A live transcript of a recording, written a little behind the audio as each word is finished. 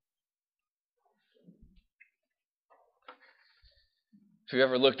If you've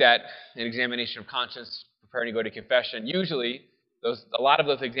ever looked at an examination of conscience, preparing to go to confession, usually a lot of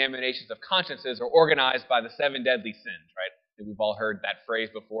those examinations of consciences are organized by the 7 deadly sins, right? And we've all heard that phrase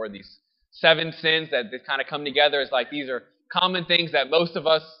before. These 7 sins that they kind of come together as like these are common things that most of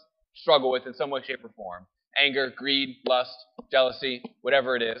us struggle with in some way, shape, or form. Anger, greed, lust, jealousy,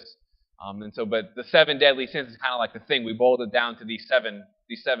 whatever it is. But the 7 deadly sins is kind of like the thing. We boiled it down to these seven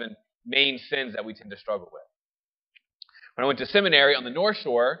main sins that we tend to struggle with. When I went to seminary on the North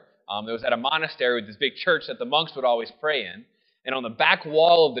Shore, it was at a monastery with this big church that the monks would always pray in. And on the back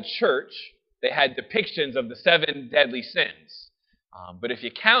wall of the church, they had depictions of the 7 deadly sins. But if you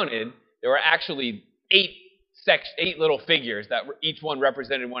counted, there were actually 8 little figures that each one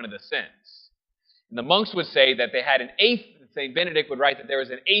represented one of the sins. And the monks would say that they had an 8th, St. Benedict would write that there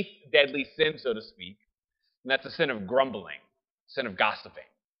was an 8th deadly sin, so to speak, and that's the sin of grumbling, sin of gossiping.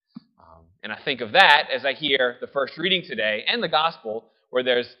 And I think of that as I hear the first reading today and the gospel where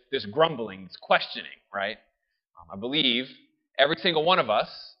there's this grumbling, this questioning, right? I believe every single one of us,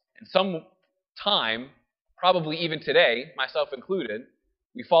 in some time, probably even today, myself included,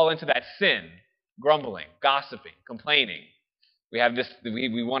 we fall into that sin, grumbling, gossiping, complaining. We have this,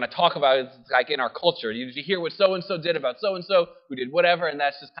 we want to talk about it like in our culture. Did you hear what so-and-so did about so-and-so who did whatever? And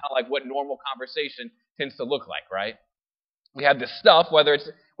that's just kind of like what normal conversation tends to look like, right? We have this stuff, whether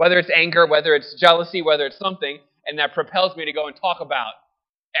it's anger, whether it's jealousy, whether it's something, and that propels me to go and talk about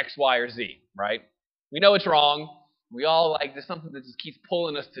X, Y, or Z, right? We know it's wrong. We all there's something that just keeps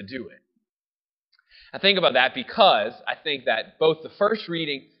pulling us to do it. I think about that because I think that both the first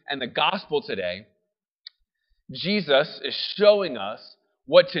reading and the gospel today, Jesus is showing us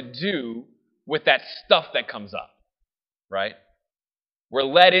what to do with that stuff that comes up, right? We're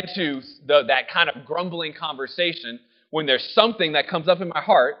led into that kind of grumbling conversation when there's something that comes up in my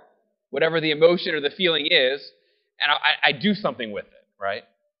heart, whatever the emotion or the feeling is, and I do something with it, right?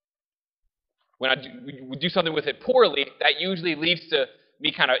 When we do something with it poorly, that usually leads to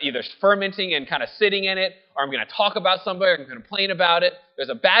me kind of either fermenting and kind of sitting in it, or I'm going to talk about somebody, or I'm going to complain about it. There's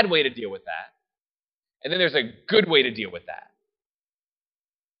a bad way to deal with that. And then there's a good way to deal with that.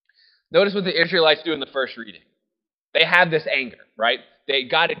 Notice what the Israelites do in the first reading. They have this anger, right?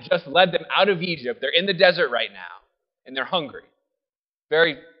 God had just led them out of Egypt. They're in the desert right now, and they're hungry.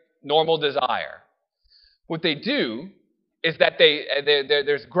 Very normal desire. What they do is that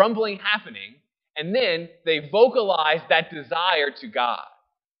there's grumbling happening, and then they vocalize that desire to God.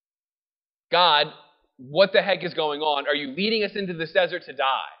 God, what the heck is going on? Are you leading us into this desert to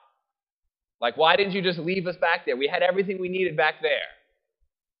die? Like, why didn't you just leave us back there? We had everything we needed back there.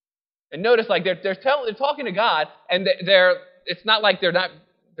 And notice, they're talking to God, and it's not like they're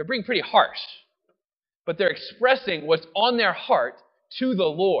being pretty harsh, but they're expressing what's on their heart to the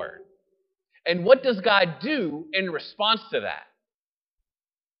Lord. And what does God do in response to that?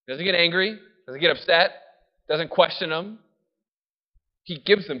 Doesn't get angry, doesn't get upset, doesn't question them. He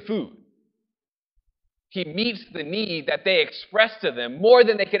gives them food. He meets the need that they express to them more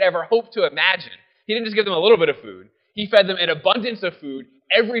than they could ever hope to imagine. He didn't just give them a little bit of food. He fed them an abundance of food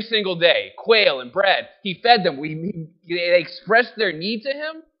every single day, quail and bread. He fed them. They expressed their need to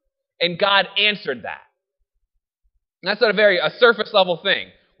him, and God answered that. And that's not a surface level thing.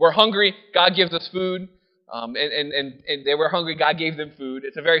 We're hungry, God gives us food, and they were hungry, God gave them food.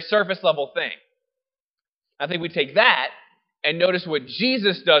 It's a very surface level thing. I think we take that and notice what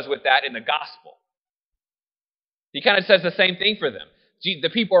Jesus does with that in the gospel. He kind of says the same thing for them. The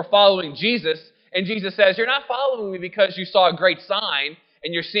people are following Jesus, and Jesus says, you're not following me because you saw a great sign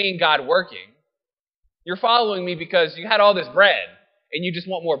and you're seeing God working. You're following me because you had all this bread and you just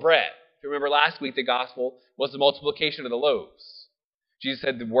want more bread. If you remember last week, the gospel was the multiplication of the loaves. Jesus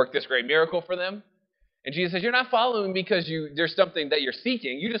had worked this great miracle for them. And Jesus says, you're not following me because there's something that you're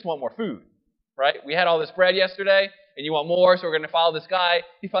seeking. You just want more food, right? We had all this bread yesterday and you want more, so we're going to follow this guy.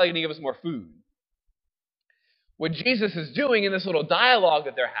 He's probably going to give us more food. What Jesus is doing in this little dialogue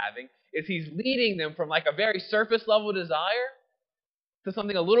that they're having is he's leading them from a very surface level desire to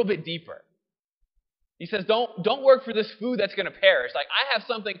something a little bit deeper. He says, don't work for this food that's going to perish. I have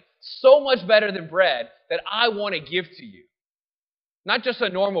something so much better than bread that I want to give to you. Not just a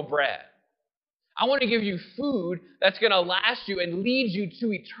normal bread. I want to give you food that's going to last you and lead you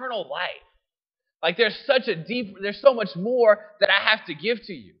to eternal life. There's so much more that I have to give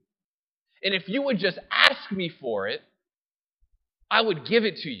to you. And if you would just ask me for it, I would give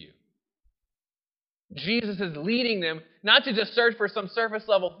it to you. Jesus is leading them not to just search for some surface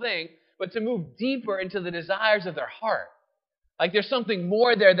level thing, but to move deeper into the desires of their heart. There's something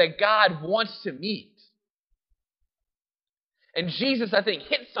more there that God wants to meet. And Jesus, I think,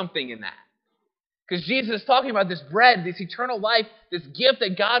 hit something in that. Because Jesus is talking about this bread, this eternal life, this gift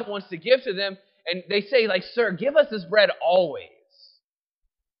that God wants to give to them. And they say, like, sir, give us this bread always.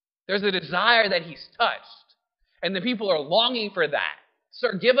 There's a desire that he's touched. And the people are longing for that.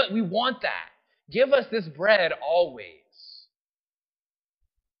 Sir, give it, we want that. Give us this bread always.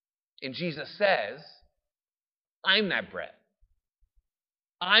 And Jesus says, I'm that bread.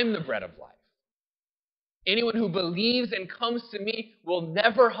 I'm the bread of life. Anyone who believes and comes to me will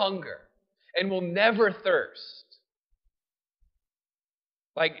never hunger and will never thirst.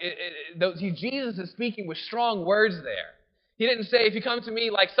 Like, Jesus is speaking with strong words there. He didn't say, if you come to me,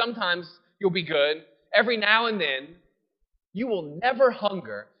 like sometimes you'll be good. Every now and then, you will never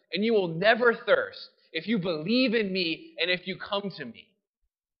hunger and you will never thirst if you believe in me and if you come to me.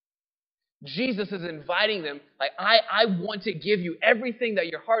 Jesus is inviting them, like, I want to give you everything that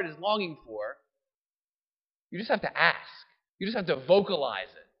your heart is longing for. You just have to ask. You just have to vocalize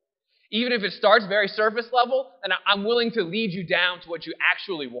it. Even if it starts very surface level, and I'm willing to lead you down to what you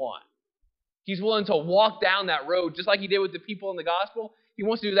actually want. He's willing to walk down that road just like he did with the people in the gospel. He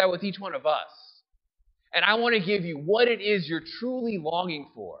wants to do that with each one of us. And I want to give you what it is you're truly longing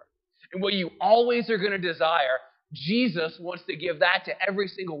for and what you always are going to desire. Jesus wants to give that to every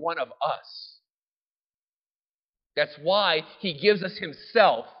single one of us. That's why he gives us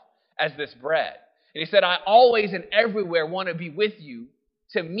himself as this bread. And he said, I always and everywhere want to be with you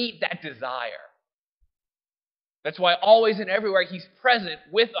to meet that desire. That's why always and everywhere he's present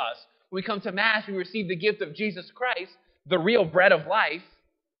with us. When we come to Mass, we receive the gift of Jesus Christ, the real bread of life.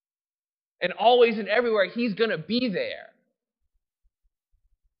 And always and everywhere, he's going to be there.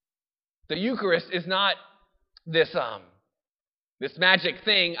 The Eucharist is not this magic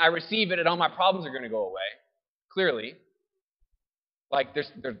thing. I receive it and all my problems are going to go away. Clearly. Like,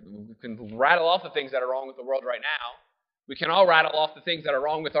 we can rattle off the things that are wrong with the world right now. We can all rattle off the things that are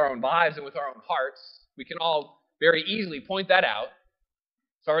wrong with our own lives and with our own hearts. We can all very easily point that out.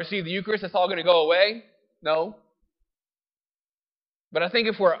 So I receive the Eucharist, it's all going to go away? No. But I think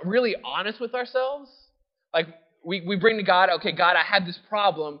if we're really honest with ourselves, like we bring to God, okay, God, I have this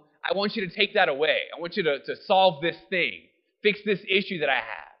problem. I want you to take that away. I want you to solve this thing, fix this issue that I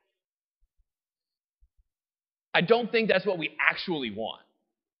have. I don't think that's what we actually want.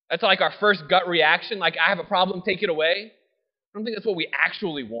 That's like our first gut reaction, like I have a problem, take it away. I don't think that's what we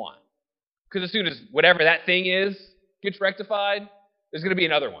actually want. Because as soon as whatever that thing is gets rectified, there's going to be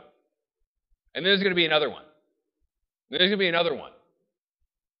another one. And then there's going to be another one. And then there's going to be another one.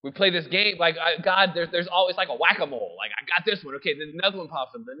 We play this game, like, God, there's always like a whack-a-mole. Like, I got this one. Okay, then another one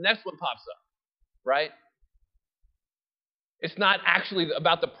pops up. The next one pops up. Right? It's not actually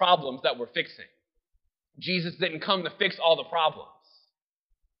about the problems that we're fixing. Jesus didn't come to fix all the problems.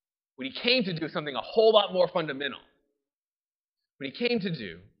 What he came to do is something a whole lot more fundamental. What he came to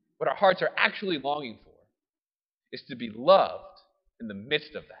do, what our hearts are actually longing for, is to be loved in the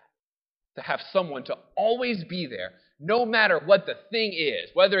midst of that. To have someone to always be there, no matter what the thing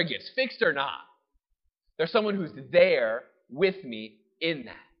is, whether it gets fixed or not. There's someone who's there with me in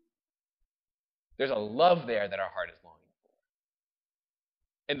that. There's a love there that our heart is longing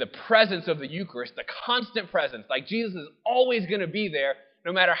for. And the presence of the Eucharist, the constant presence, like Jesus is always going to be there,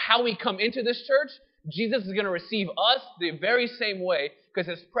 no matter how we come into this church, Jesus is going to receive us the very same way because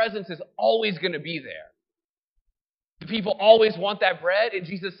his presence is always going to be there. The people always want that bread, and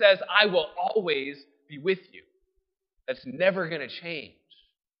Jesus says, I will always be with you. That's never going to change.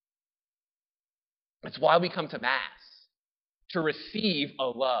 That's why we come to Mass, to receive a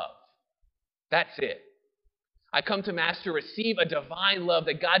love. That's it. I come to Mass to receive a divine love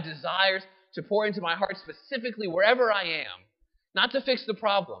that God desires to pour into my heart specifically wherever I am. Not to fix the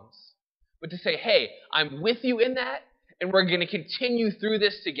problems, but to say, hey, I'm with you in that, and we're going to continue through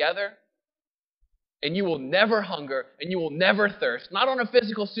this together. And you will never hunger, and you will never thirst, not on a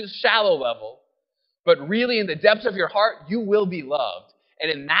physical, shallow level, but really in the depths of your heart, you will be loved. And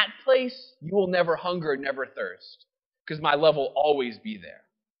in that place, you will never hunger, never thirst, because my love will always be there.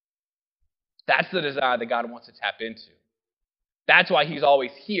 That's the desire that God wants to tap into. That's why he's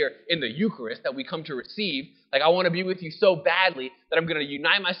always here in the Eucharist that we come to receive. Like, I want to be with you so badly that I'm going to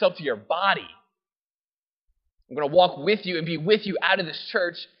unite myself to your body. I'm going to walk with you and be with you out of this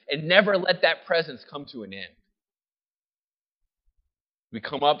church and never let that presence come to an end. We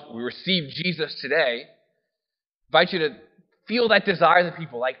come up, we receive Jesus today. I invite you to feel that desire of the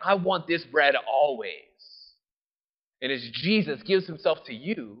people, like, I want this bread always. And as Jesus gives himself to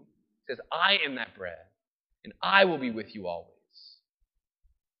you, he says, I am that bread, and I will be with you always.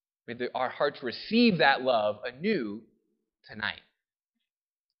 May our hearts receive that love anew tonight.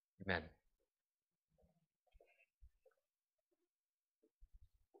 Amen.